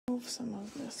remove some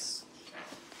of this.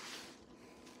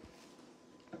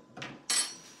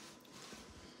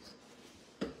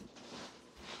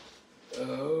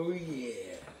 Oh,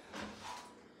 yeah.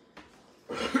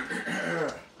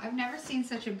 I've never seen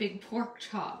such a big pork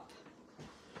chop.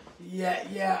 Yeah.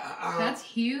 That's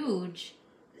huge.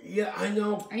 Yeah, I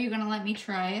know. Are you going to let me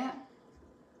try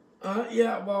it?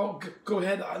 Yeah, well, go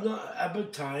ahead. I'm not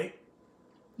appetite.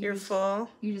 You're full?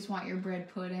 You just want your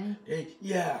bread pudding?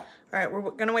 Yeah. All right, we're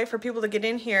going to wait for people to get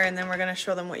in here, and then we're going to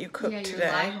show them what you cooked you're today.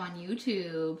 live on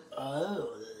YouTube.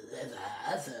 Oh, that's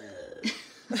awesome.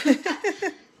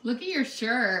 Look at your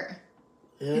shirt.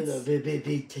 Didn't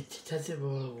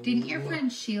your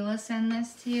friend Sheila send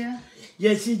this to you?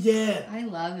 Yes, she did. I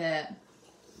love it.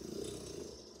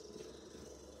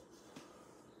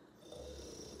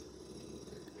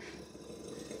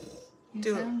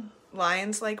 Do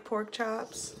lions like pork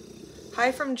chops?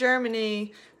 Hi from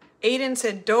Germany. Aiden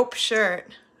said dope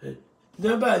shirt.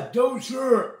 Not bad, dope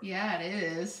shirt. Yeah, it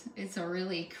is. It's a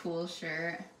really cool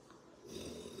shirt.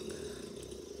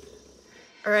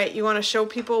 All right, you want to show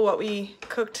people what we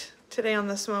cooked today on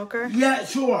the smoker? Yeah,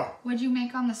 sure. What'd you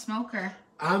make on the smoker?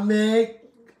 I make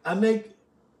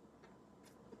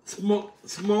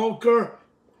smoker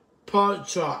pork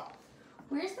chop.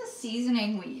 Where's the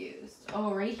seasoning we used?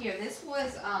 Oh, right here. This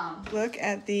was Look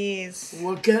at these.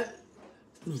 Look at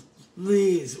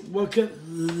these. Look at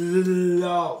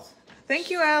love. Thank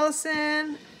you,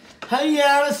 Allison. Hey,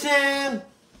 Allison.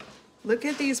 Look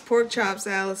at these pork chops,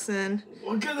 Allison.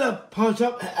 Look at the pork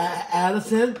chop,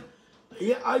 Allison.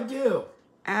 Yeah, I do.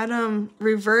 Adam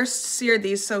reverse seared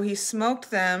these, so he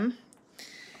smoked them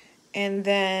and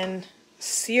then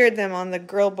seared them on the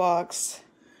grill box.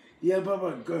 Yeah,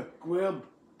 but grill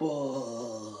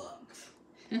box.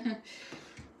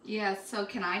 yeah, so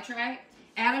can I try?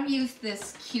 Adam used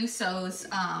this Cuso's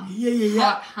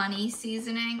hot honey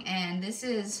seasoning, and this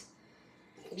is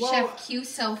Well, Chef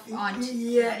Cuso on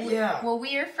yeah. Well,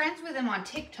 we are friends with him on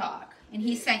TikTok, and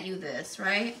he sent you this,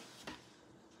 right?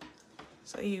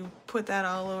 So you put that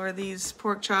all over these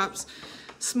pork chops,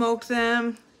 smoked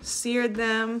them, seared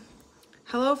them.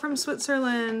 Hello from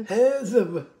Switzerland. Here's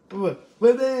the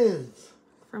women's.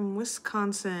 From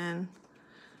Wisconsin.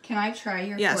 Can I try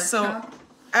your Yeah, pork so chop?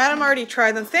 Adam already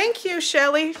tried them. Thank you,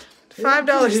 Shelly.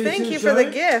 $5. Thank you for the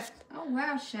gift. Oh,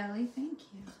 wow, Shelly, thank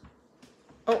you.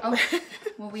 Oh,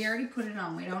 Well, we already put it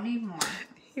on. We don't need more.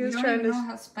 He was we don't trying even to- know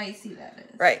how spicy that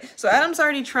is. right. So Adam's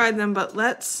already tried them, but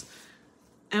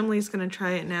Emily's gonna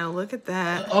try it now. Look at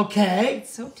that. Okay.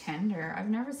 It's so tender. I've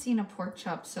never seen a pork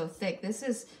chop so thick. This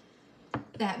is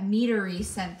that meatery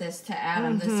sent this to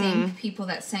Adam. The same people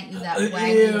that sent you that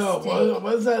Wagyu steak.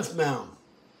 What does that smell?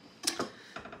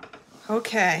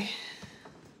 Okay.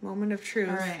 Moment of truth.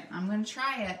 All right, I'm gonna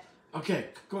try it. Okay,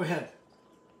 go ahead.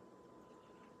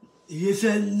 You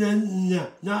said not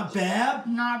bad? Not bad.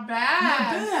 Not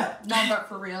bad. No, but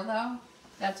for real though,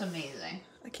 that's amazing.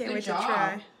 I can't Good wait job. to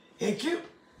try. Thank you.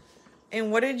 And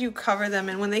what did you cover them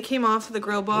in when they came off the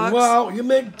grill box? Well, you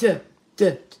make the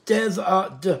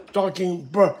talking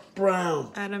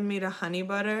brown. Adam made a honey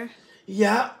butter.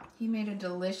 Yeah. He made a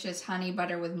delicious honey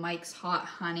butter with Mike's hot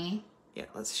honey. Yeah,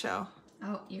 let's show.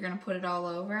 Oh, you're gonna put it all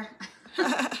over?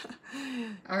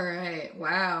 All right.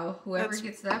 Wow. Whoever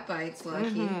gets that bite's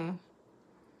lucky.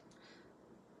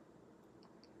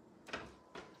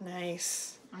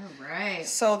 Nice. All right.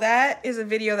 So that is a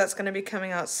video that's going to be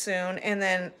coming out soon. And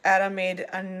then Adam made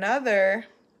another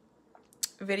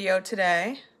video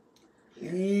today.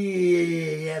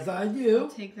 Yes, I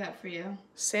do. Take that for you.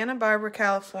 Santa Barbara,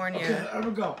 California. Okay, here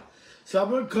we go. So I'm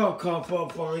going to call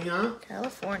for you.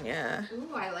 California.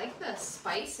 Ooh, I like the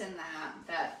spice in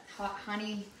that hot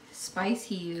honey spice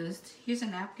he used. Here's a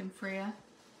napkin for you.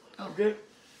 Oh, Okay.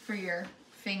 for your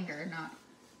finger, not.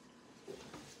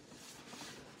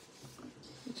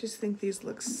 I just think these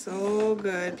look so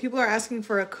good. People are asking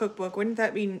for a cookbook. Wouldn't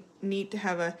that be neat to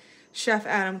have a Chef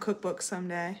Adam cookbook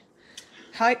someday?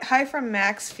 Hi from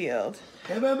Maxfield.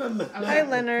 Hi,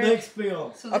 Leonard.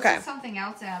 Maxfield. So this Okay. is something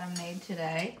else Adam made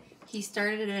today. He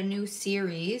started a new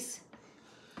series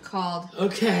called,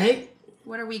 Okay.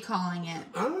 what are we calling it?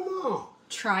 I don't know.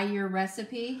 Try Your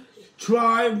Recipe.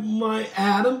 Try my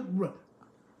Adam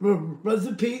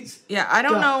recipes. Yeah, I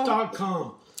don't know.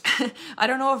 .com. I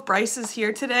don't know if Bryce is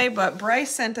here today, but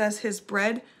Bryce sent us his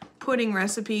bread pudding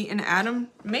recipe and Adam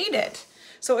made it.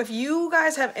 So if you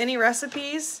guys have any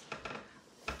recipes,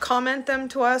 comment them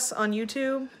to us on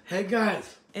YouTube. Hey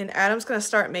guys. And Adam's going to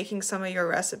start making some of your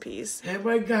recipes. Hey,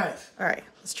 wait, guys. All right,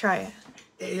 let's try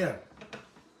it. Yeah.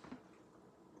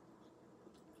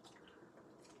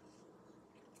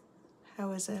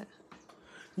 How is it?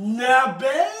 Not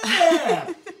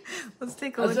bad. Let's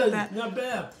take a I look said, at that. not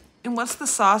bad. And what's the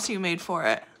sauce you made for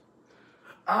it?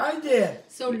 I did.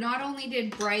 So not only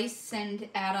did Bryce send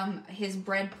Adam his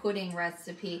bread pudding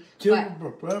recipe, Two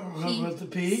but he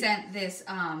recipe. sent this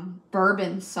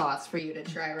bourbon sauce for you to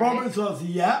try, right? Bourbon sauce,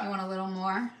 yeah. You want a little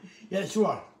more? Yeah,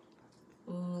 sure.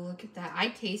 Ooh, look at that. I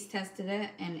taste tested it,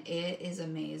 and it is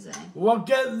amazing. Look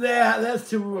at that. That's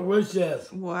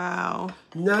delicious. Wow.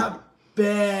 Not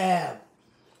bad.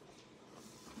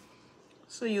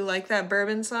 So you like that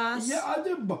bourbon sauce? Yeah, I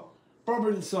do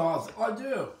bourbon sauce. I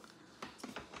do.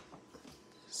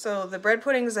 So the bread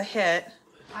pudding's a hit.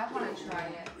 I want to try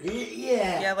it.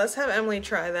 Yeah. Yeah, let's have Emily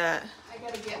try that. I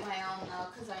gotta get my own though,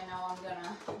 because I know I'm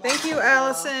gonna. Thank you,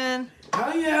 Allison.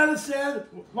 Hi, Addison.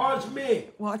 Watch me.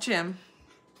 Watch him.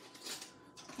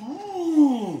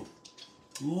 Mmm.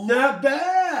 Not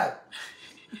bad.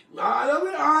 I love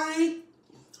it, honey.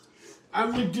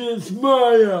 I'm gonna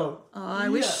smile.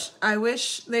 I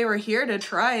wish they were here to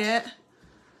try it.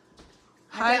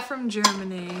 Hi bet- from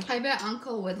Germany. I bet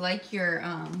Uncle would like your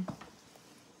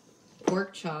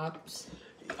pork chops.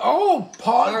 Oh,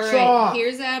 pot All right, chop.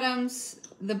 here's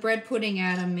the bread pudding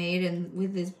Adam made and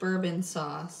with his bourbon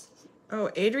sauce. Oh,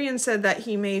 Adrian said that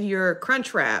he made your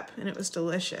crunch wrap and it was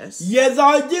delicious. Yes,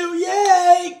 I do.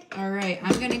 Yay. All right,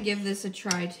 I'm gonna give this a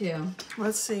try too.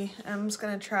 Let's see. Em's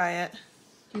gonna try it.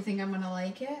 Do you think I'm gonna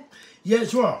like it? Yeah,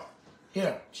 sure.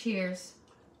 Here. Cheers.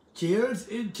 Cheers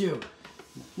into.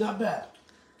 Not bad.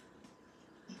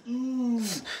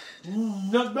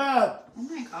 Not bad. Oh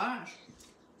my gosh.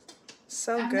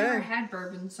 So I've good. never had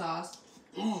bourbon sauce.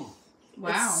 It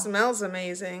Wow. smells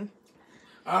amazing.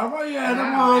 All right, Wow, Adam.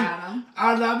 Adam.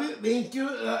 I love it. Thank you.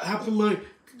 Helping my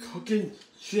cooking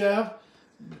chef.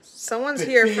 Someone's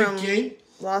here from baking.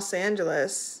 Los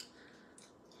Angeles.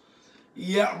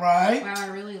 Yeah, right. Wow, I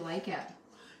really like it.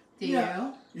 Do Yeah.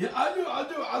 you? Yeah, I do.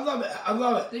 I love it. I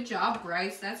love it. Good job,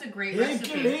 Bryce. That's a great Thank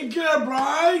recipe. you. Thank you,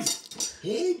 Bryce.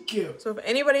 Thank you. So if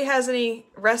anybody has any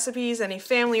recipes, any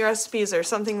family recipes or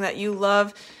something that you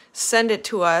love, send it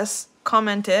to us.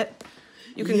 Comment it.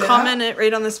 You can Yeah. comment it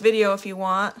right on this video if you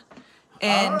want.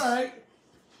 And All right.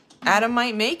 Adam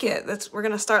might make it. We're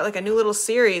gonna start like a new little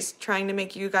series trying to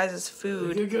make you guys'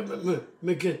 food. You can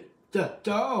make it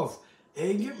dolls.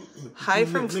 Hi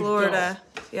from Florida.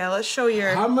 Yeah, let's show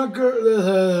your Look,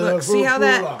 look. See how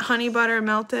that honey butter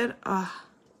melted? Ah.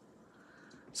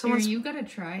 Here, Someone's you gotta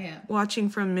try it. watching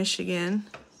from Michigan.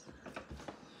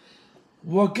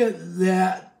 Look at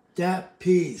that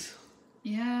piece.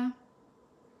 Yeah.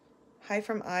 Hi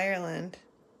from Ireland.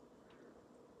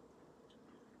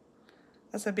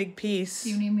 That's a big piece. Do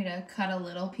you need me to cut a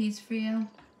little piece for you?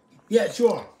 Yeah,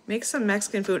 sure. Make some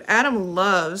Mexican food. Adam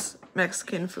loves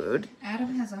Mexican food.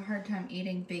 Adam has a hard time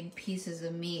eating big pieces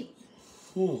of meat.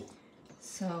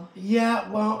 So Yeah,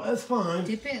 well, that's fine.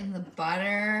 dip it in the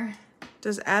butter.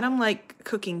 Does Adam like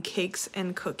cooking cakes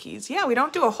and cookies? Yeah, we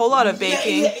don't do a whole lot of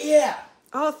baking. Yeah.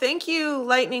 Oh, thank you,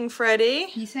 Lightning Freddy.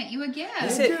 He sent you a gift.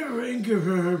 Thank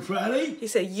you, Friday. He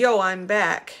said, yo, I'm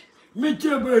back. Me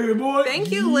too, baby boy.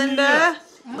 Thank you, Yeah. Linda.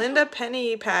 Linda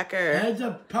Pennypacker. That's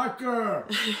a pucker.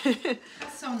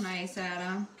 That's so nice,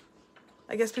 Adam.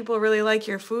 I guess people really like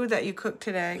your food that you cooked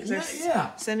today. 'Cause they're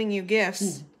Yeah. sending you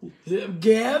gifts.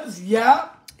 Gabs, yeah.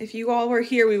 If you all were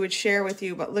here, we would share with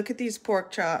you. But look at these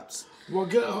pork chops. We'll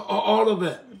get all of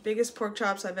it. Biggest pork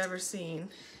chops I've ever seen.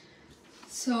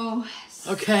 So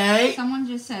Okay. someone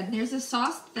just said there's a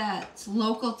sauce that's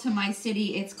local to my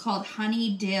city. It's called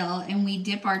honey dill, and we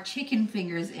dip our chicken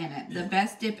fingers in it. The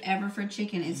best dip ever for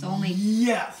chicken. It's only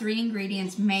Yes. 3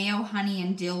 ingredients: mayo, honey,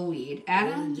 and dill weed.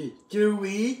 Do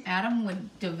we? Adam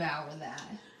would devour that.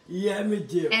 Yeah, me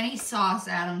too. Any sauce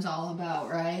Adam's all about,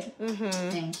 right? Mm-hmm.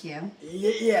 Thank you.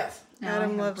 Yes. Now Adam I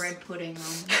have loves- bread pudding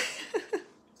on.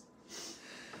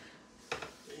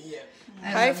 Yeah. I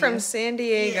Hi love from you. San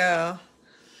Diego,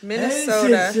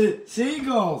 Minnesota. Hey,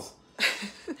 seagulls.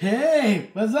 Hey,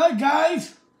 what's up,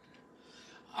 guys?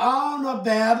 Oh, not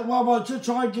bad. What about you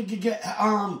trying to get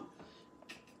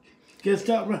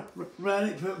stuff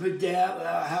ready for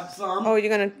Dad? Have some. Oh, you're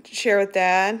gonna share with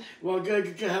Dad? Well,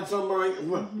 good. Have some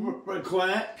right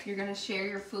quick. You're gonna share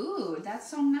your food. That's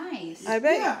so nice. I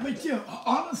bet. Yeah, me too.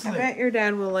 Honestly. I bet your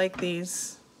dad will like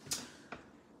these.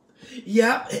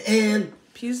 Yeah, and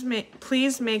Please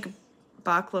make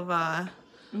baklava.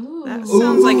 Ooh. That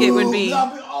sounds like it would be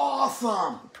that'd be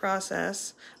awesome.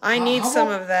 process. I need some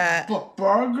of that.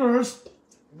 Burgers,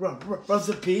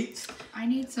 recipes. I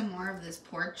need some more of this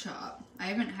pork chop. I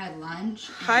haven't had lunch.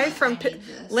 Hi and from I need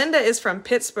this. Linda is from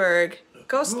Pittsburgh.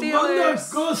 Go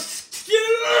Steelers! Go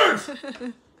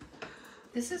Steelers!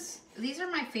 These are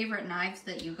my favorite knives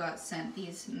that you got sent.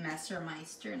 These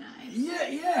Messermeister knives.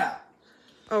 Yeah.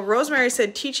 Oh, Rosemary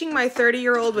said, teaching my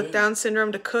 30-year-old with Down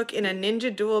syndrome to cook in a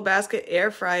Ninja Dual Basket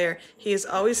air fryer. He is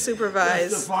always That's the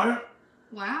supervised. fire.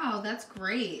 Wow, that's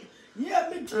great. Yeah,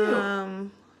 me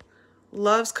too.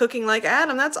 Loves cooking like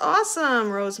Adam. That's awesome,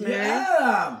 Rosemary.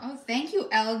 Yeah. Oh, thank you,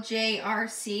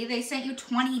 LJRC. They sent you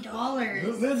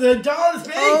 $20. With a dollar,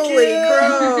 thank Holy you.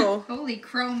 crow. Holy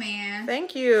crow, man.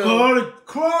 Thank you. Holy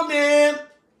crow, man.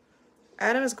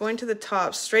 Adam is going to the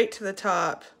top, straight to the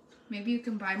top. Maybe you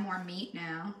can buy more meat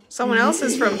now. Someone else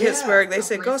is from Yeah. Pittsburgh. They A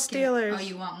said, go brisket. Steelers. Oh,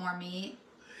 you want more meat?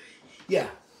 Yeah.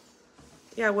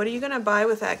 Yeah, what are you going to buy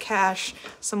with that cash?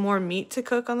 Some more meat to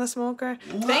cook on the smoker?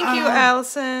 Thank you, Wow.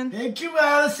 Allison. Thank you,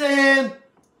 Allison.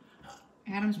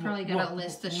 Adam's probably got a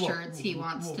list of shirts he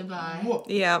wants to buy.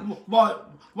 Yeah.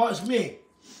 What's me?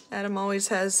 Adam always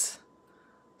has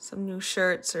some new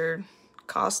shirts or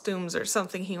costumes or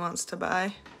something he wants to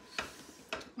buy.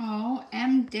 Oh,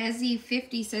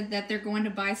 MDesi50 said that they're going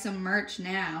to buy some merch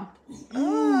now.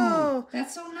 Oh,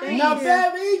 That's so nice. Not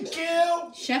very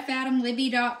cute.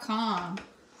 ChefAdamLibby.com.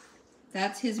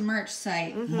 That's his merch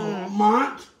site.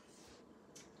 Mont.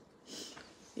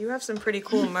 you have some pretty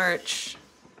cool merch.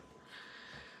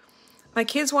 My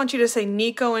kids want you to say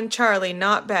Nico and Charlie,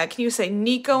 not bad. Can you say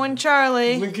Nico and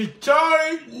Charlie? Look at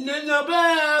Charlie. Not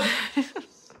bad.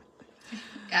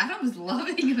 Adam's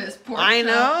loving this pork I chop.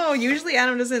 know. Usually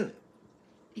Adam doesn't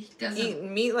He doesn't. eat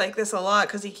meat like this a lot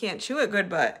because he can't chew it good,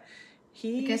 but I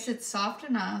he... guess it's soft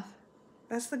enough.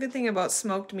 That's the good thing about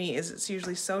smoked meat is it's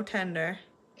usually so tender.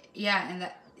 Yeah, and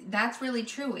that's really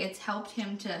true. It's helped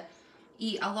him to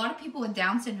eat. A lot of people with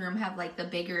Down syndrome have like the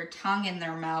bigger tongue in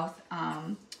their mouth,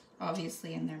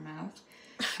 obviously in their mouth.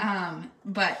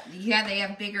 But yeah, they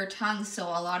have bigger tongues, so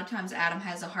a lot of times Adam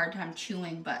has a hard time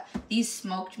chewing. But these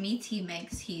smoked meats he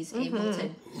makes, he's able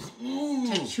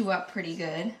to chew up pretty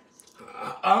good.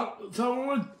 So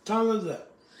what time is it?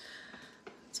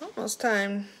 It's almost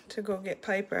time to go get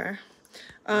Piper.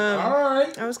 All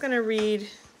right. I was going to read...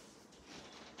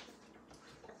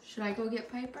 Should I go get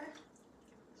Piper?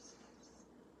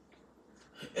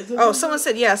 Oh, someone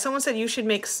said you should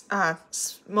make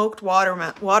smoked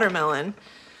watermelon.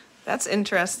 That's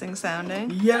interesting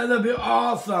sounding. Yeah, that'd be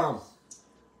awesome.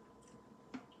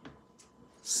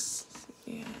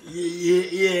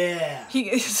 Yeah.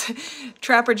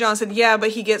 Trapper John said, yeah, but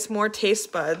he gets more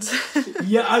taste buds.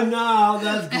 Yeah, I know.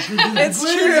 That's It's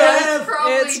good. true. Yes.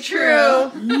 Probably It's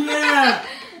true. Yeah.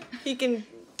 He can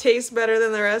taste better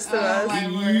than the rest of us. my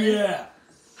word. Yeah.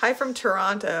 Hi from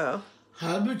Toronto,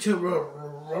 How about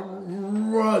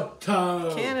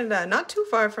Toronto? Canada. Not too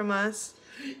far from us.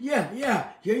 Yeah.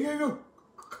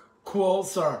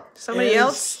 Closer. Somebody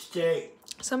else? State.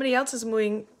 Somebody else is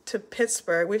moving to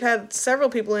Pittsburgh. We've had several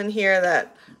people in here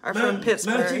that are from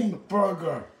Pittsburgh. Matching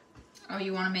burger. Oh,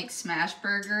 you want to make smash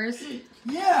burgers?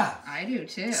 Yeah. I do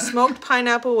too. Smoked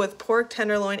pineapple with pork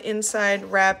tenderloin inside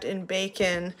wrapped in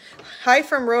bacon. Hi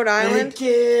from Rhode Island.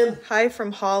 Bacon. Hi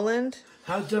from Holland.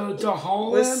 How to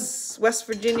Holland? West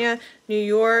Virginia, New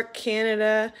York,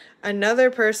 Canada. Another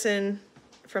person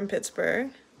from Pittsburgh.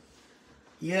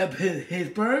 Yeah,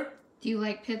 Pittsburgh. Do you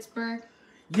like Pittsburgh?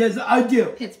 Yes, I do.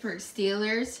 Pittsburgh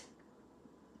Steelers.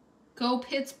 Go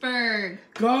Pittsburgh.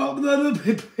 Go little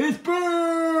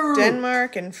Pittsburgh.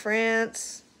 Denmark and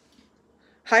France.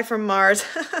 Hi from Mars.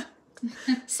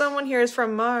 Someone here is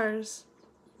from Mars.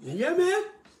 Yeah, man.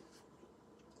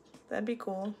 That'd be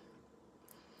cool.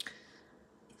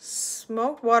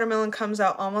 Smoked watermelon comes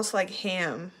out almost like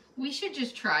ham. We should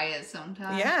just try it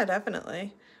sometime. Yeah,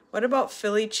 definitely. What about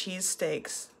Philly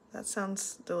cheesesteaks? That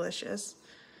sounds delicious.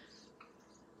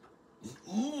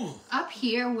 Up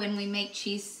here, when we make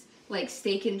cheese, like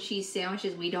steak and cheese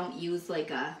sandwiches, we don't use like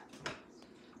a.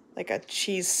 Like a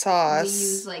cheese We sauce.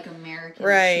 use like American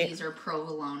Right. cheese or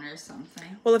provolone or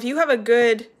something. Well, if you have a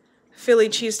good Philly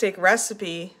cheesesteak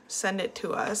recipe, send it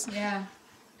to us. Yeah.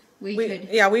 We could.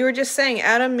 Yeah, we were just saying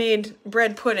Adam made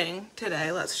bread pudding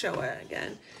today. Let's show it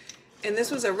again. And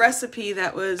this was a recipe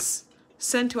that was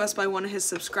sent to us by one of his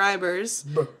subscribers.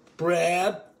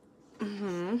 Bread.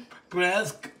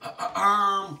 Bread's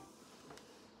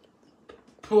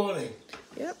pudding.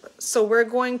 Yep. So we're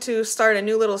going to start a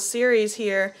new little series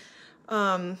here.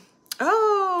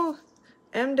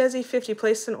 MDesi50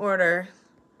 placed an order.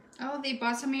 Oh, they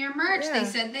bought some of your merch. Yeah. They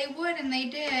said they would, and they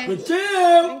did. But too.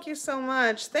 Thank you so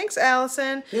much. Thanks,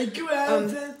 Allison. Thank you,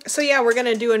 Allison. So yeah, we're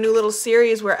gonna do a new little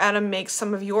series where Adam makes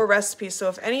some of your recipes. So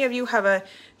if any of you have a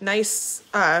nice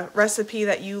recipe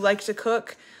that you like to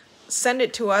cook, send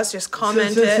it to us. Just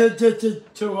comment it,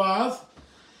 To us.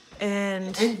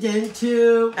 and And then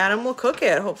to. Adam will cook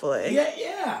it. Hopefully.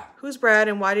 Yeah. Who's Brad,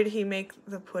 and why did he make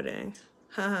the pudding?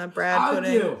 Haha, Brad I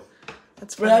pudding. do.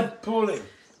 That's funny. Bread pudding.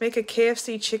 Make a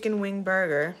KFC chicken wing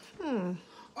burger.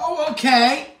 Oh,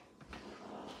 okay.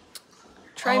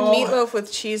 Try meatloaf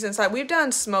with cheese inside. We've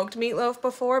done smoked meatloaf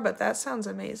before, but that sounds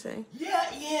amazing.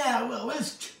 Yeah. Well,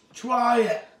 let's try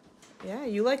it. Yeah,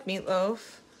 you like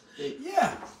meatloaf.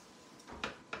 Yeah.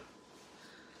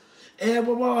 And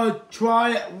we want to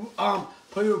try it.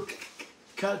 Put your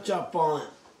ketchup on it.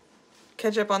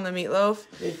 Ketchup on the meatloaf?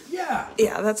 Yeah.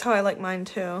 Yeah, that's how I like mine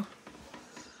too.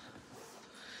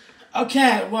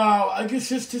 Okay, well, I guess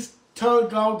it's just time to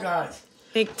go, guys.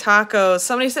 Make tacos.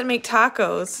 Somebody said make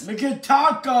tacos. Make it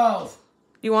tacos.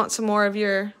 You want some more of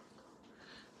your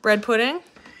bread pudding?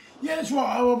 Yes, well,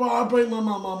 I'll bring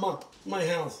my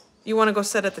house. You want to go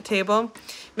sit at the table?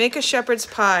 Make a shepherd's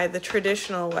pie the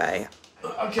traditional way.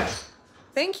 Okay.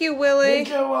 Thank you, Willie. Thank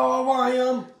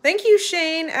you, Thank you,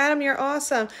 Shane. Adam, you're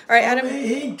awesome. All right, Adam,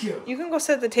 thank you. you can go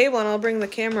sit at the table and I'll bring the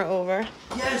camera over.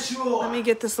 Yeah, sure. Let me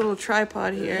get this little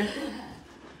tripod here.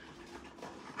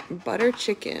 Butter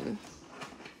chicken.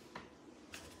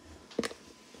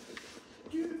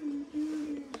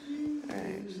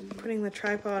 Alright, putting the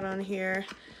tripod on here,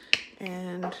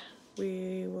 and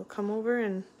we will come over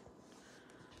and...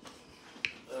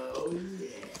 Oh, yeah.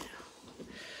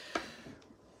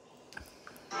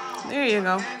 There you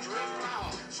go.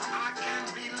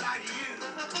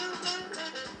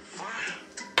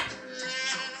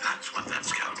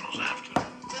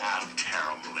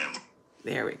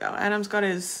 There we go. Adam's got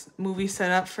his movie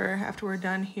set up for after we're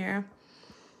done here.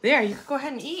 There, you can go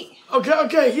ahead and eat.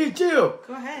 Okay, you too.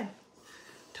 Go ahead.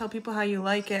 Tell people how you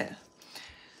like it.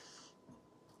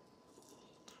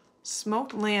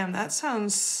 Smoked lamb. That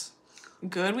sounds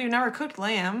good. We've never cooked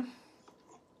lamb.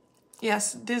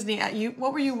 Yes, Disney.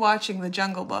 What were you watching? The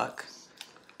Jungle Book.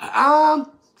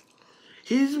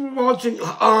 He's watching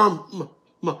down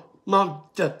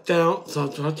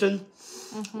something.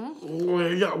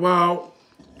 Yeah, well.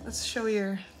 Let's show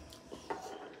your.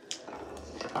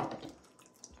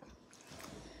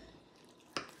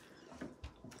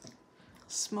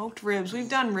 Smoked ribs. We've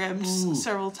done ribs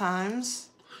several times.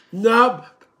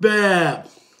 Not bad.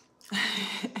 I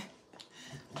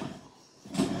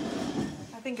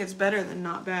think it's better than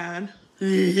not bad.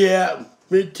 Yeah,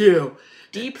 me too.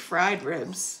 Deep fried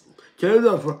ribs. There's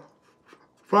the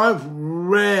fried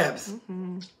ribs.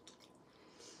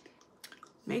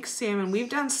 Make salmon. We've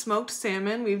done smoked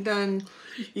salmon. We've done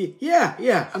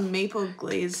Yeah. a maple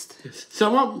glazed.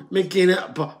 Someone making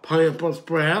it pineapple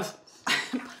express.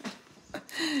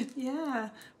 Yeah.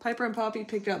 Piper and Poppy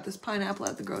picked up this pineapple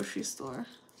at the grocery store.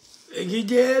 You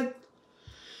did?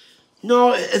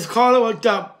 No, it's called like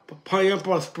the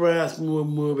Pineapple Express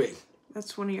movie.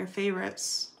 That's one of your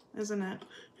favorites, isn't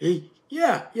it?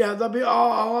 Yeah, that'd be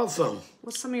awesome.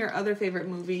 What's some of your other favorite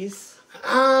movies?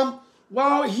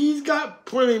 Well, he's got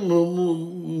plenty of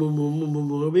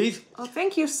movies. Oh,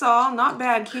 thank you, Saul. Not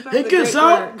bad. Keep up the Thank you, great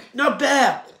Saul. work. Not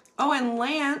bad. Oh, and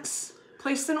Lance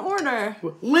placed an order.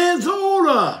 When's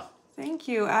order? Thank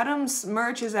you. Adam's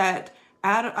merch is at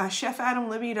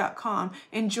chefadamlibby.com.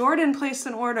 And Jordan placed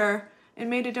an order and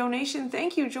made a donation.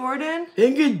 Thank you, Jordan.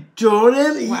 Thank you,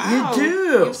 Jordan. Wow. You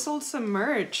too. You've sold some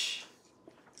merch.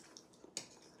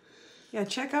 Yeah,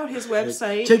 check out his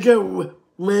website. Check out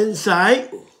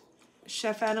website.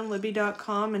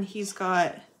 chefadamlibby.com, and he's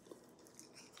got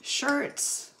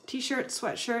shirts, t-shirts,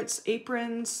 sweatshirts,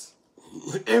 aprons,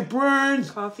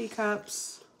 coffee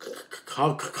cups,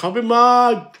 coffee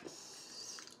mug,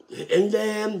 and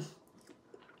then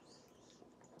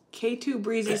K2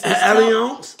 Breezy says, tell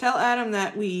Alliance. Adam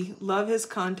that we love his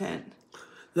content.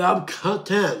 Love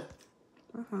content.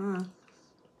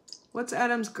 What's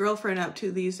Adam's girlfriend up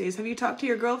to these days? Have you talked to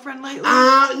your girlfriend lately?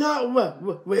 Not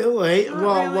really. Not Well,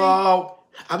 really. well,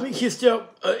 I think he's still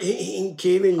in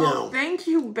Canaan now. Oh, thank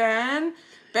you, Ben.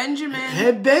 Benjamin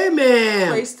Hey, baby.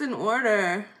 placed an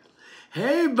order.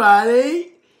 Hey,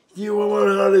 buddy. You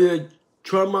want to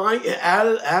try mine?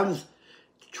 Adam's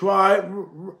try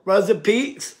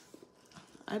recipes?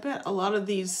 I bet a lot of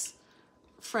these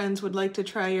friends would like to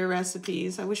try your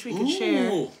recipes. I wish we could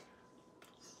share.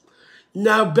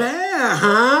 Not bad,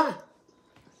 huh?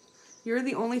 You're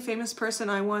the only famous person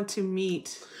I want to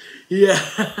meet. Yeah.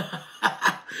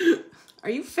 Are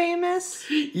you famous?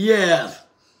 Yes.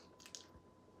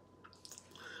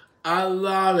 I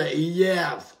love it,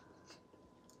 yes.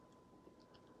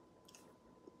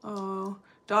 Oh,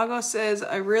 Doggo says,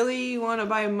 I really want to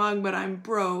buy a mug, but I'm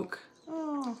broke.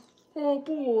 Oh. Oh,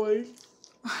 boy.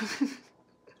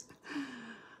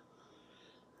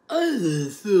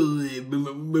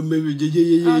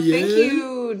 Thank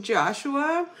you,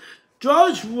 Joshua.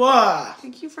 Joshua.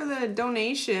 Thank you for the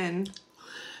donation.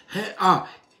 Hey,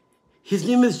 his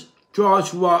name is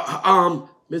Joshua.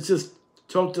 Mrs.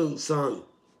 Tolton's son.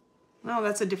 No,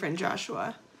 that's a different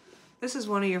Joshua. This is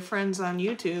one of your friends on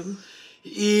YouTube.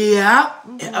 Yeah.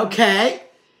 Okay.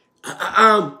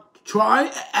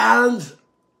 Try Adam's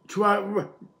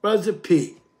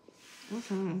recipe.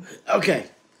 Okay.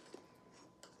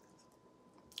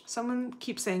 Someone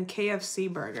keeps saying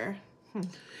KFC burger.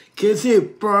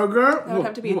 KFC burger. That would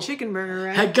have to be a chicken burger,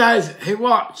 right? Hey guys, hey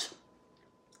watch.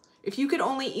 If you could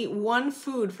only eat one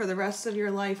food for the rest of your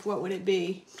life, what would it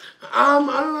be? I don't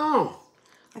know.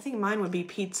 I think mine would be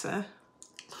pizza.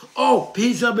 Oh,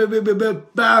 pizza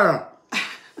better.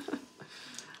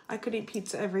 I could eat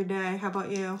pizza every day. How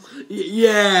about you?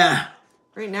 Yeah.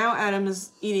 Right now, Adam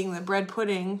is eating the bread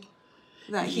pudding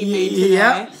that he made today.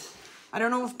 Yeah. I don't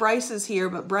know if Bryce is here,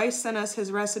 but Bryce sent us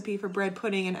his recipe for bread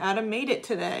pudding, and Adam made it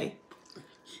today.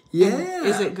 Yeah. And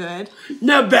is it good?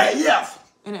 Not bad, yes.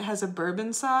 And it has a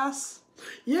bourbon sauce.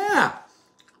 Yeah.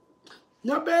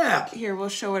 Not bad. Here, we'll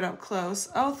show it up close.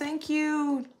 Oh, thank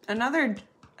you. Another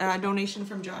donation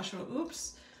from Joshua.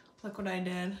 Oops. Look what I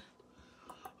did.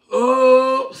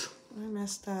 Oops. I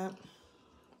messed up.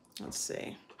 Let's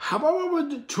see. How about we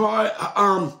would try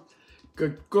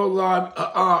go live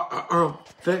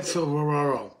fix the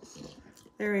world.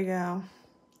 There we go.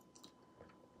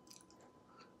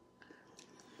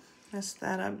 Messed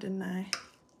that up, didn't I?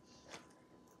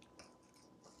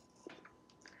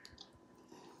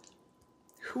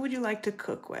 Who would you like to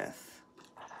cook with?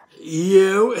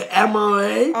 You,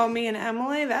 Emily. Oh, me and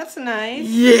Emily? That's nice.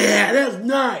 Yeah, that's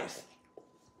nice.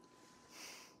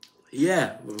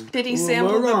 Yeah. Did he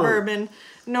sample the bourbon?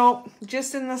 Nope,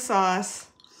 just in the sauce.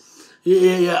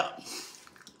 Yeah.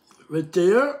 Right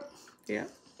there. Yeah.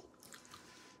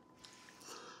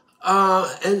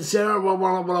 And Sarah will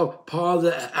want to pause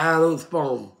at Adam's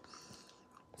phone.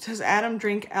 Does Adam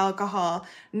drink alcohol?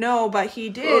 No, but he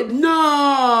did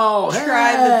No!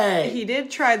 he did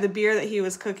try the beer that he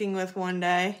was cooking with one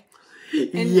day.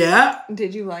 And yeah.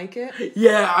 did you like it?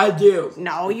 Yeah, I do.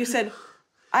 No, you said,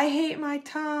 I hate my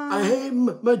tongue. I hate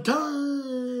my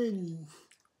tongue.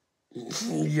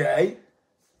 Yay.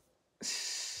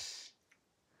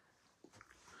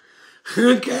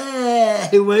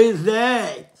 Okay, what is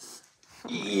that?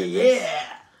 Yeah.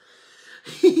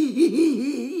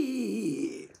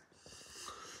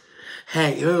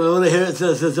 Hey, you want to hear it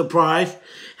as a surprise?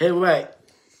 Hey, wait.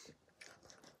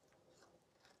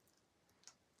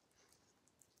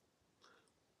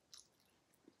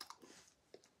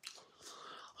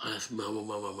 That's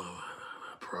mama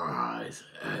prize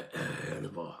and the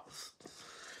box.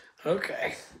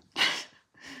 Okay.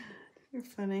 You're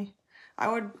funny.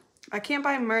 I can't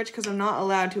buy merch because I'm not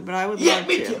allowed to, but I would love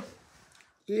me to. too.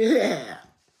 Yeah.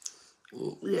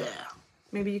 Yeah.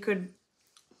 Maybe you could.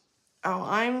 Oh,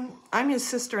 I'm his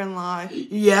sister-in-law.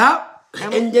 Yeah.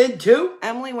 And then too.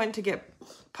 Emily went to get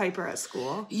Piper at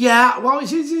school. Yeah. Well,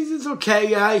 she's okay.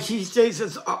 Yeah, she stays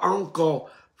with her uncle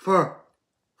for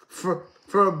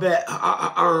a bit.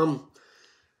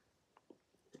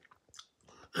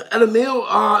 And the meal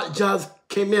just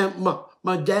came in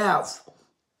my dad's.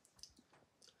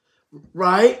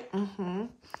 Right? I'm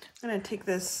gonna take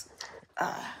this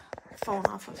phone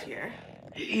off of here.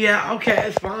 Yeah, okay,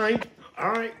 it's fine. All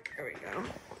right. There we go.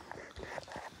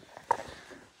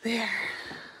 There.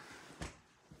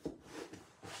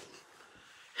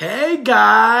 Hey,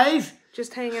 guys.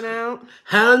 Just hanging out.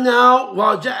 Hanging out,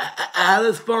 watch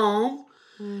Alice's phone.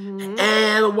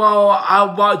 And while I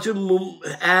watch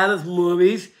Alice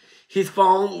movies, his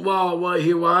phone, while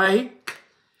he right.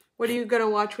 What are you gonna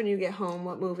watch when you get home?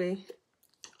 What movie?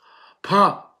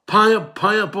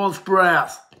 Pineapple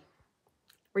Express.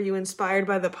 Were you inspired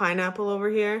by the pineapple over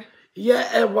here?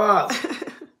 Yeah, it was.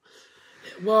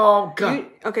 Well, God.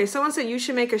 Okay, someone said you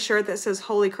should make a shirt that says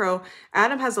Holy Crow.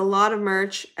 Adam has a lot of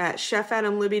merch at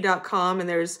chefadamlibby.com, and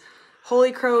there's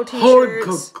Holy Crow t-shirts.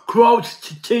 Holy Crow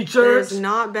t-shirts. There's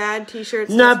Not Bad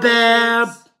t-shirts. Not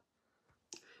bad.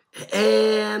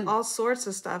 And all sorts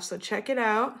of stuff, so check it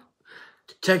out.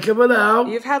 Check it out.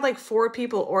 You've had like 4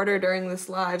 people order during this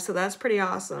live, so that's pretty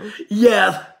awesome.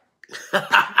 Yes.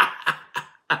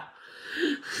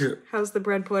 How's the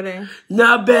bread pudding?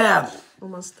 Not bad.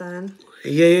 Almost done.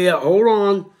 Yeah, hold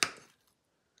on.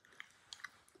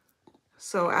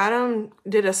 So Adam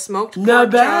did a smoked pork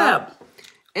Not bad. chop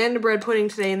and a bread pudding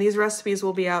today, and these recipes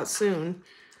will be out soon.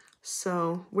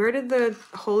 So where did the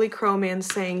Holy Crow Man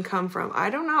saying come from? I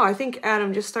don't know. I think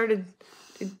Adam just started.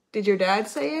 Did your dad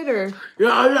say it or?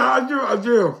 Yeah, I do. I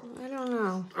don't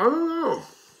know. I don't know.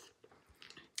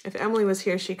 If Emily was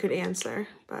here, she could answer,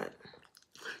 but.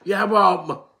 Yeah,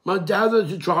 well, my dad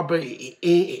was dropping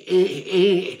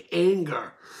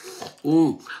anger.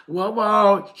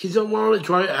 Well, he don't want to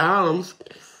try Adam's.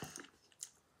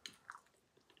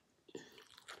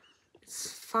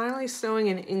 It's finally snowing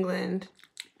in England.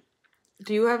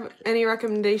 Do you have any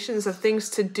recommendations of things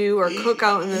to do or cook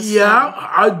out in the snow? Yeah,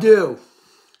 I do.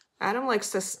 Adam likes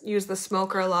to use the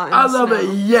smoker a lot in I the love snow.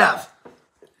 it, yes.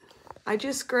 I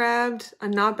just grabbed a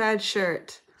not bad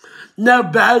shirt.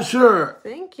 Not bad, sure.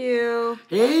 Thank you.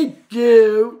 Thank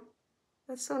you.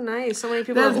 That's so nice. So many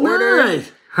people That's have ordered.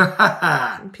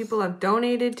 nice. And people have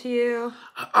donated to you.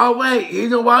 Oh, wait, you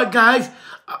know what, guys?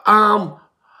 My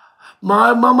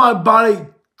mama body,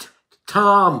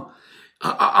 Tom,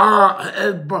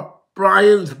 and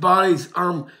Brian's bodies,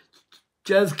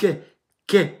 just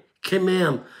came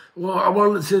in. Well, I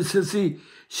wanted to see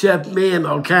Chef Man,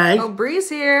 okay? Oh, Bree's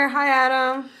here. Hi,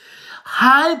 Adam.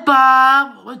 Hi,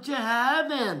 Bob. What you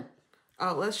having?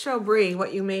 Oh, let's show Bree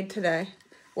what you made today.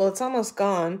 Well, it's almost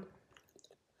gone.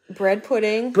 Bread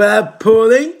pudding Bread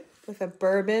pudding, with a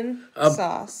bourbon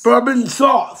sauce. bourbon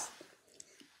sauce.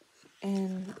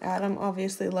 And Adam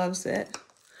obviously loves it.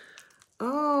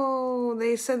 Oh,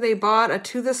 they said they bought a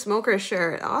To the Smoker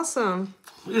shirt. Awesome.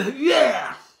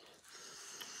 Yeah.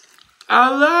 I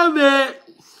love it.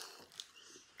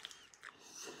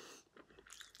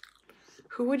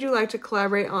 Who would you like to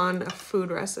collaborate on a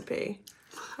food recipe?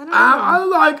 I don't know. I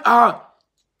like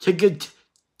chicken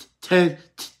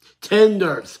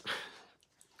tenders.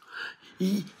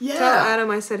 Tell Yeah. Adam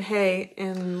I said hey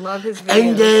and love his And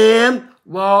videos. then,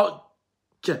 well,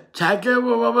 check it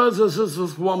with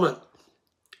this woman.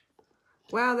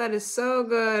 Wow, that is so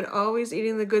good. Always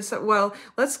eating the good stuff. Well,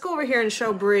 let's go over here and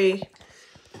show Bree.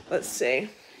 Let's see.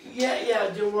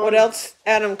 Yeah. What else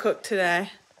Adam cooked today?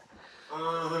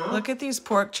 Uh-huh. Look at these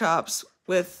pork chops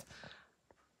with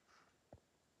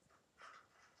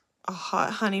a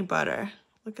hot honey butter.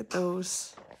 Look at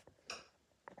those.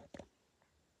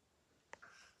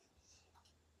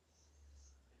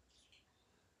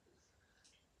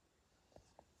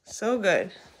 So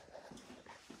good.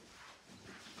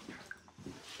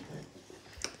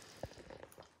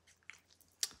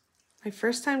 My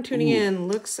first time tuning in.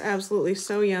 Looks absolutely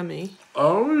so yummy.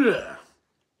 Oh, yeah.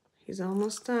 He's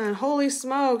almost done. Holy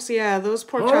smokes. Yeah, those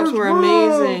pork Holy chops were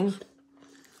smokes. amazing.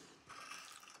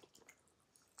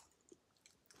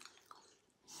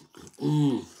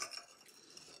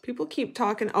 People keep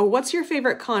talking. Oh, what's your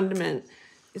favorite condiment?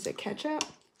 Is it ketchup?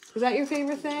 Is that your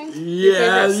favorite thing? Your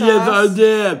Yeah, favorite yes, I sauce?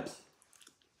 did.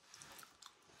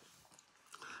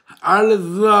 I just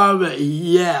love it,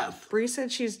 yes. Bree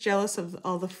said she's jealous of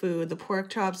all the food, the pork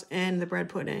chops and the bread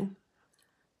pudding.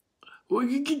 Well,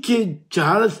 you can get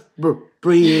jealous,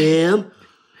 Brienne.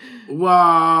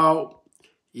 Wow.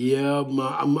 Yeah,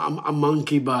 I'm a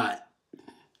monkey butt.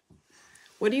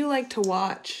 What do you like to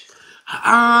watch?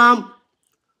 I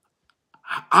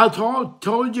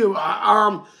told you,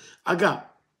 I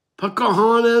got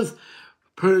Pocahontas,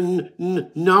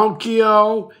 Pinocchio,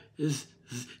 is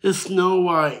Snow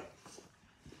White.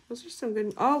 Those are some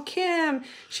good. Oh, Kim,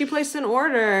 she placed an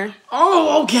order.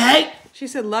 Oh, okay. She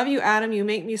said, "Love you, Adam. You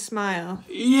make me smile."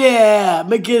 Yeah,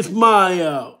 make it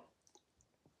smile.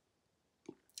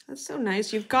 That's so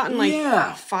nice. You've gotten like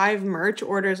Yeah. 5 merch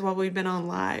orders while we've been on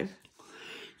live.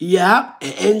 Yeah,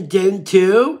 and then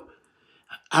too,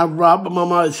 I robbed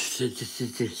my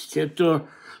sister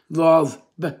loves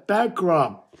back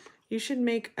rub. You should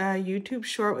make a YouTube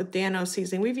short with Dano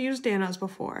seasoning. We've used Dano's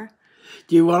before.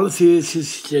 Do you want to see his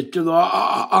sister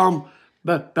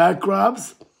back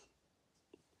rubs?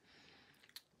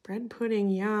 Bread pudding,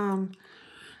 yum.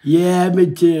 Yeah,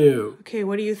 me too. Okay,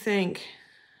 what do you think?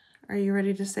 Are you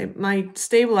ready to say? My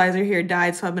stabilizer here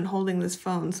died, so I've been holding this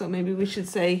phone. So maybe we should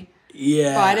say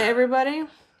Yeah. bye to everybody.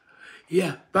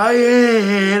 Yeah. Bye,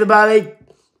 everybody.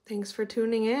 Thanks for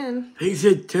tuning in. Thanks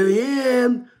for tuning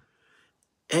in.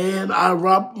 And I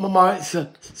robbed my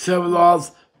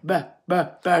sister-in-law's back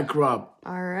rub.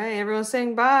 All right, everyone's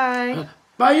saying bye.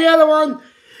 Bye, everyone.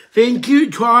 Thank you.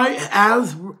 Try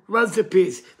Adam's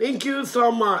recipes. Thank you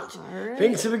so much. All right.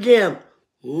 Thanks again.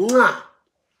 Mwah.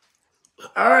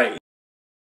 All right.